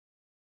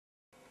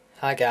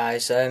Hi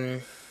guys,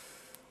 you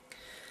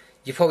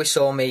probably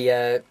saw me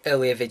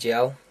earlier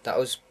video that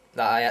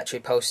I actually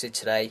posted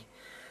today.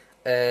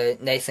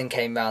 Nathan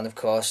came round, of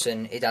course,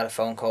 and he'd had a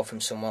phone call from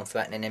someone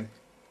threatening him.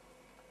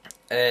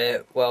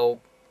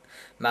 Well,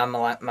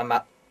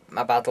 my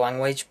bad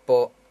language,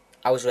 but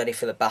I was ready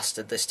for the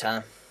bastard this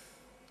time.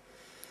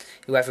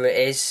 Whoever it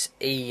is,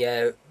 he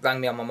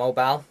rang me on my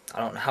mobile. I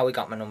don't know how he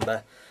got my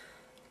number,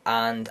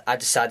 and I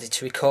decided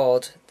to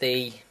record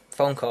the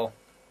phone call.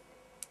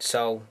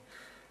 So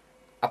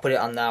I put it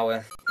on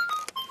now.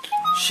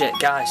 Shit,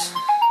 guys.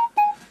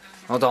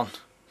 Hold on.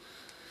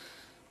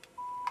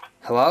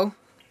 Hello?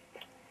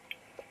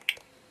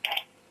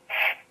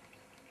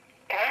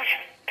 Can I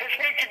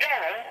speak to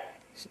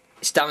Darren?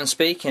 It's Darren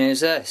speaking.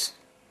 Who's this?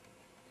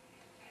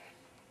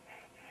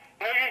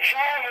 Well, you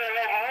told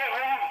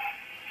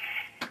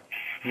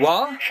me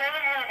What? about the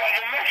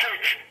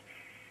message.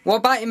 What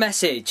about your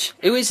message?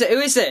 Who is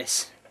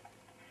this?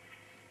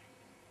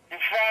 Your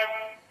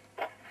phone.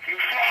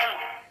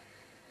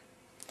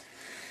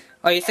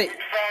 Oh, you think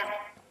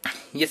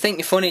you're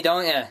funny,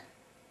 don't you? Well, you told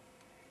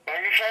me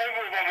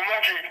about the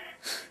message.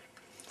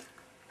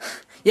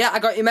 Yeah, I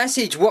got your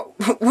message. What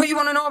do you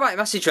want to know about your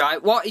message,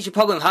 right? What is your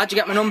problem? How'd you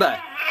get my number?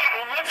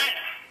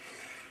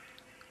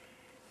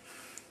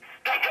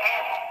 Take it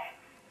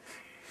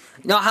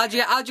off. No, how'd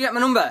you get my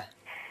number?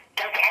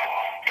 Take it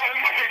off. Take the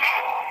message off.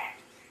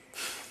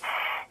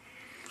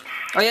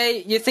 Oh yeah,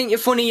 you think you're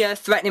funny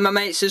threatening my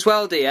mates as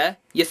well, do you?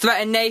 You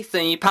threatened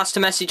Nathan, you passed a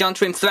message on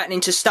to him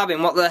threatening to stab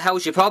him. What the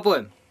hell's your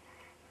problem?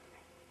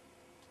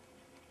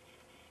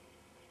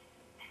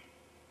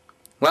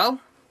 Well?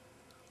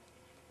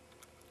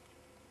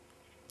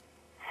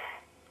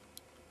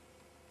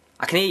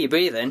 I can hear you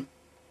breathing.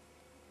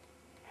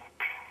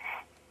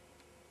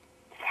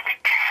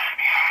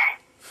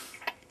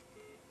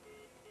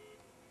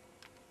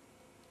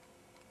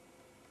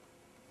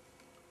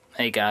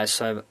 Hey guys,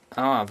 so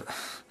I don't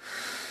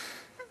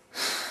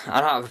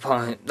have a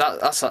problem.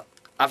 That's an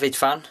avid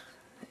fan.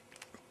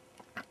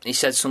 He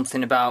said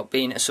something about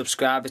being a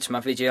subscriber to my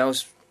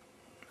videos.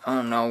 I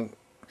don't know.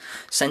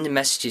 Send him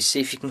messages, see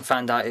if you can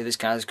find out who this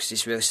guy is, because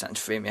he's really starting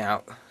to freak me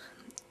out.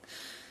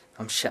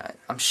 I'm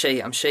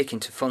shaking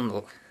to fun,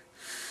 look.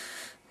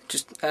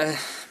 Just,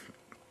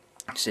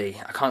 see,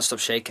 I can't stop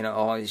shaking at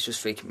all, he's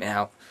just freaking me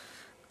out.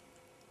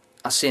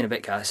 I'll see you in a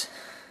bit, guys.